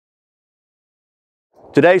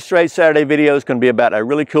Today's Schrade Saturday video is going to be about a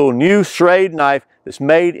really cool new Schrade knife that's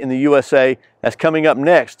made in the USA. That's coming up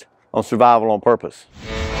next on Survival on Purpose.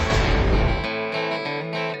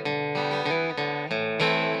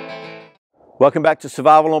 Welcome back to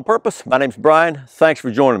Survival on Purpose. My name's Brian. Thanks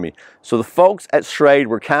for joining me. So the folks at Schrade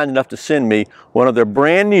were kind enough to send me one of their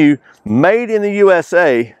brand new, made in the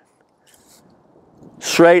USA,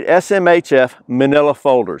 Schrade SMHF Manilla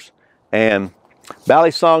folders. And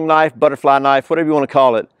Balisong knife, butterfly knife, whatever you want to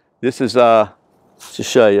call it. This is, to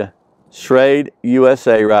show you, Schrade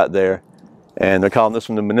USA right there. And they're calling this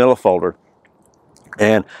one the Manilla folder.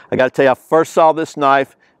 And I got to tell you, I first saw this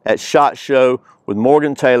knife at SHOT Show with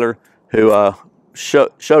Morgan Taylor, who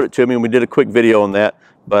showed it to me, and we did a quick video on that.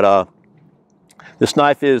 But this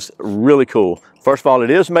knife is really cool. First of all, it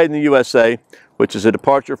is made in the USA, which is a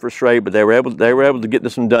departure for Schrade, but they were able to get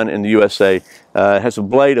this one done in the USA. It has a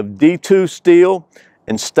blade of D2 steel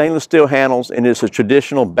and stainless steel handles, and it's a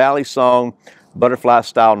traditional Balisong butterfly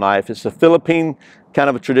style knife. It's a Philippine, kind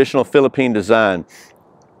of a traditional Philippine design.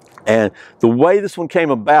 And the way this one came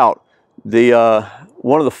about, decades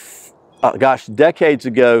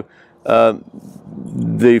ago,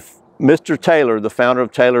 Mr. Taylor, the founder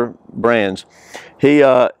of Taylor Brands,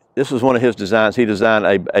 this was one of his designs. He designed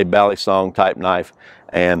a Balisong type knife.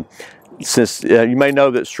 And since you may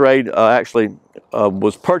know that Schrade actually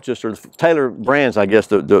was purchased, or Taylor Brands, I guess,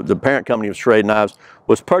 the parent company of Schrade Knives,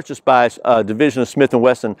 was purchased by a division of Smith &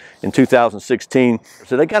 Wesson in 2016.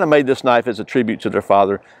 So they kind of made this knife as a tribute to their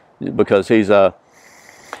father, because he's, he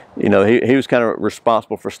was kind of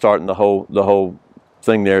responsible for starting the whole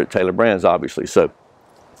thing there at Taylor Brands, obviously. So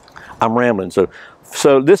I'm rambling.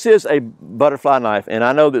 So this is a butterfly knife, and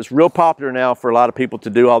I know that it's real popular now for a lot of people to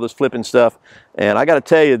do all this flipping stuff. And I got to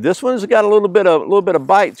tell you, this one's got a little bit of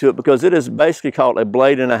bite to it, because it is basically called a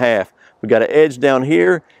blade and a half. We got an edge down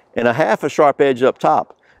here and a half a sharp edge up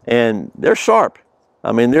top, and they're sharp.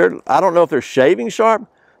 I mean, I don't know if they're shaving sharp,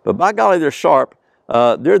 but by golly, they're sharp.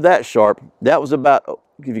 They're that sharp. That was about,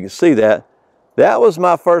 if you can see that. That was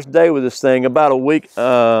my first day with this thing about a week,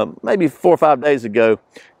 maybe 4 or 5 days ago.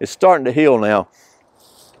 It's starting to heal now,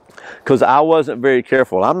 because I wasn't very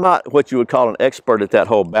careful. I'm not what you would call an expert at that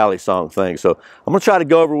whole Balisong thing. So I'm going to try to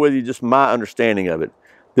go over with you just my understanding of it.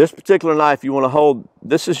 This particular knife you want to hold,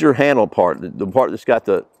 this is your handle part, the part that's got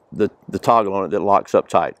the toggle on it that locks up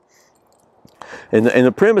tight. And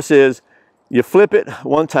the premise is, you flip it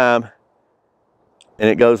one time, and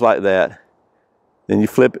it goes like that. Then you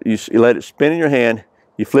flip it, you let it spin in your hand,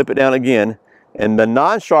 you flip it down again, and the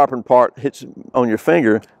non-sharpened part hits on your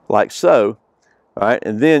finger like so. All right,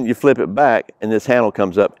 and then you flip it back, and this handle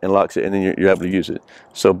comes up and locks it, and then you're able to use it.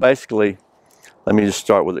 So basically, let me just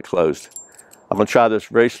start with it closed. I'm going to try this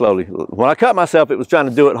very slowly. When I cut myself, it was trying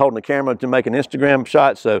to do it holding the camera to make an Instagram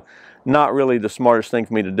shot, so not really the smartest thing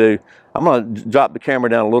for me to do. I'm going to drop the camera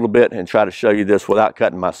down a little bit and try to show you this without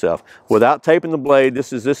cutting myself. Without taping the blade,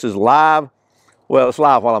 this is live. Well, it's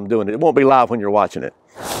live while I'm doing it. It won't be live when you're watching it.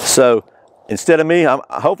 So instead of me,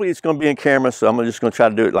 hopefully it's going to be in camera, so I'm just going to try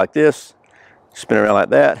to do it like this. Spin around like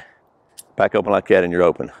that, back open like that, and you're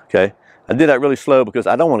open, okay? I did that really slow because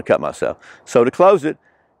I don't want to cut myself. So to close it,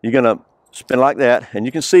 you're going to spin like that, and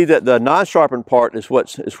you can see that the non-sharpened part is where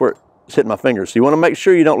it's hitting my fingers. So you want to make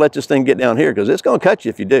sure you don't let this thing get down here, because it's going to cut you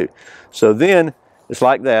if you do. So then it's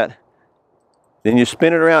like that. Then you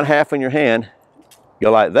spin it around half in your hand,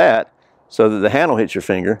 go like that, so that the handle hits your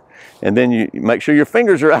finger, and then you make sure your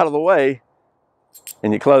fingers are out of the way,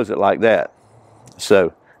 and you close it like that.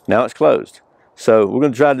 So now it's closed. So we're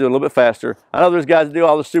going to try to do it a little bit faster. I know there's guys that do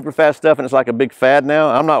all this super fast stuff, and it's like a big fad now.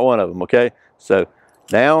 I'm not one of them, okay? So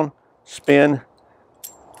down, spin,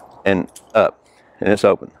 and up, and it's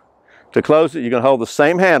open. To close it, you're going to hold the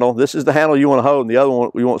same handle. This is the handle you want to hold, and the other one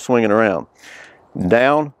you want swinging around.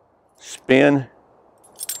 Down, spin,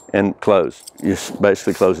 and close. You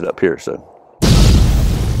basically close it up here. So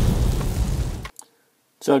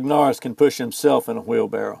Chuck Norris can push himself in a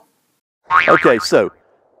wheelbarrow. Okay, so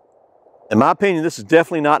in my opinion, this is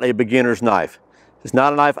definitely not a beginner's knife. It's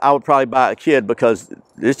not a knife I would probably buy a kid, because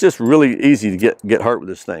it's just really easy to get hurt with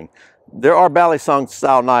this thing. There are Balisong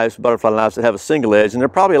style knives, butterfly knives, that have a single edge, and they're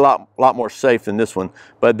probably a lot more safe than this one,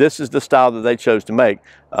 but this is the style that they chose to make.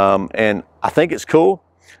 And I think it's cool.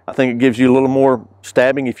 I think it gives you a little more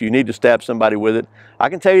stabbing if you need to stab somebody with it. I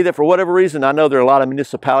can tell you that for whatever reason, I know there are a lot of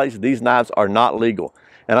municipalities, these knives are not legal.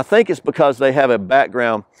 And I think it's because they have a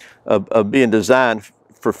background of being designed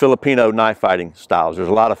for Filipino knife fighting styles. There's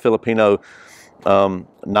a lot of Filipino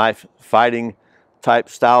knife fighting type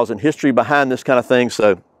styles and history behind this kind of thing.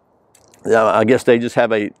 So I guess they just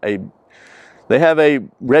have they're They have a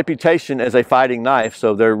reputation as a fighting knife,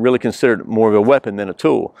 so they're really considered more of a weapon than a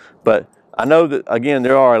tool. But I know that, again,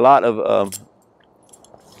 there are a lot of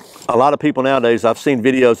people nowadays. I've seen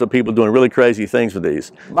videos of people doing really crazy things with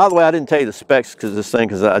these. By the way, I didn't tell you the specs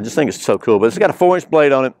because I just think it's so cool. But it's got a 4-inch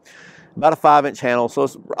blade on it, about a 5-inch handle, so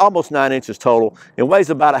it's almost 9 inches total. It weighs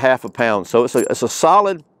about a half a pound, so it's a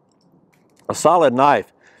solid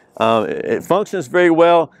knife. It functions very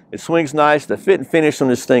well. It swings nice. The fit and finish on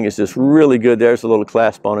this thing is just really good. There's a little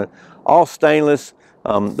clasp on it. All stainless.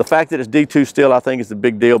 The fact that it's D2 steel, I think, is the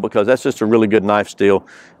big deal because that's just a really good knife steel.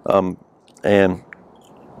 And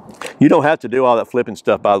you don't have to do all that flipping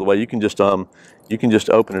stuff, by the way. You can just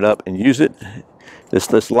open it up and use it.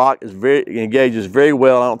 This lock engages very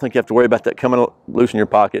well. I don't think you have to worry about that coming loose in your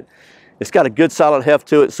pocket. It's got a good solid heft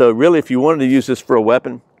to it. So really, if you wanted to use this for a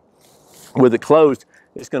weapon with it closed,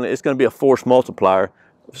 it's gonna be a force multiplier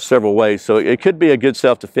several ways. So it could be a good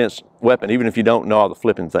self-defense weapon, even if you don't know all the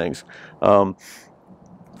flipping things. But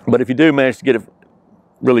if you do manage to get it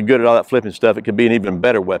really good at all that flipping stuff, it could be an even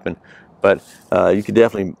better weapon. But you could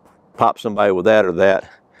definitely pop somebody with that or that,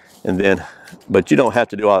 and then, but you don't have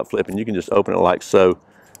to do all that flipping. You can just open it like so,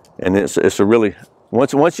 and it's a really,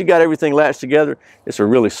 once you got everything latched together, it's a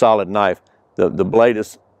really solid knife. The blade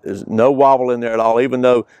is no wobble in there at all, even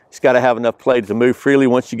though it's got to have enough play to move freely.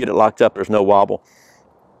 Once you get it locked up, there's no wobble.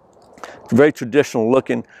 It's very traditional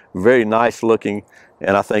looking, very nice looking,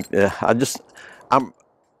 and I think I'm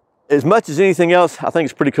as much as anything else, I think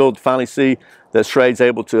it's pretty cool to finally see that Schrade's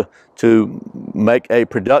able to make a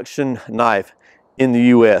production knife in the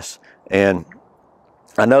U.S. And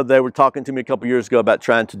I know they were talking to me a couple years ago about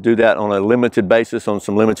trying to do that on a limited basis, on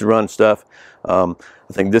some limited run stuff. I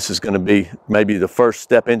think this is going to be maybe the first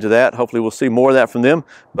step into that. Hopefully we'll see more of that from them.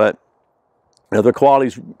 But you know, their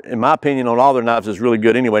qualities, in my opinion, on all their knives is really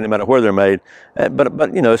good anyway, no matter where they're made.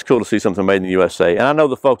 But you know, it's cool to see something made in the USA. And I know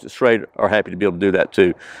the folks at Schrade are happy to be able to do that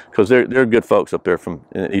too, because they're good folks up there from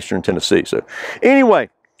Eastern Tennessee. So anyway,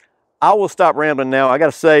 I will stop rambling now. I got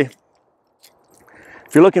to say,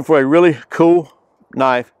 if you're looking for a really cool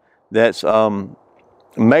knife that's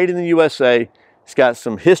made in the USA, it's got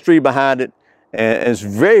some history behind it, and it's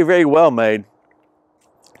very, very well made,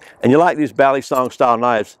 and you like these Balisong style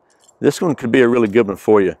knives, this one could be a really good one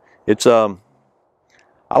for you. It's I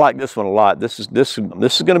like this one a lot. This is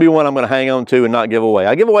going to be one I'm going to hang on to and not give away.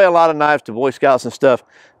 I give away a lot of knives to Boy Scouts and stuff,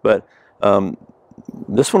 but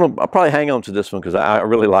this one, I'll probably hang on to this one because I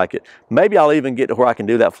really like it. Maybe I'll even get to where I can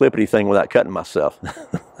do that flippity thing without cutting myself.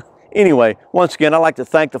 Anyway, once again, I'd like to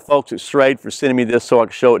thank the folks at Schrade for sending me this so I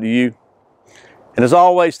can show it to you. And as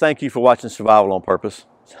always, thank you for watching Survival on Purpose.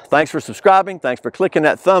 Thanks for subscribing. Thanks for clicking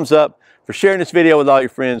that thumbs up, for sharing this video with all your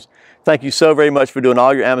friends. Thank you so very much for doing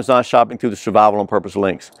all your Amazon shopping through the Survival on Purpose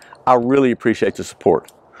links. I really appreciate the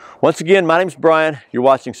support. Once again, my name's Brian. You're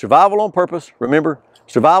watching Survival on Purpose. Remember,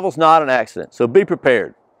 survival's not an accident, so be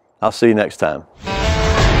prepared. I'll see you next time.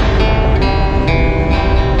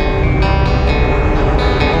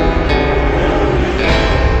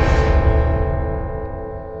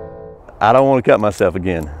 I don't want to cut myself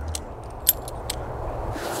again.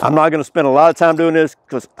 I'm not going to spend a lot of time doing this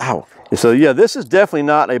because, ow. So yeah, this is definitely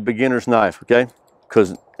not a beginner's knife, okay?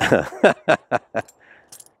 Because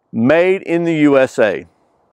made in the USA.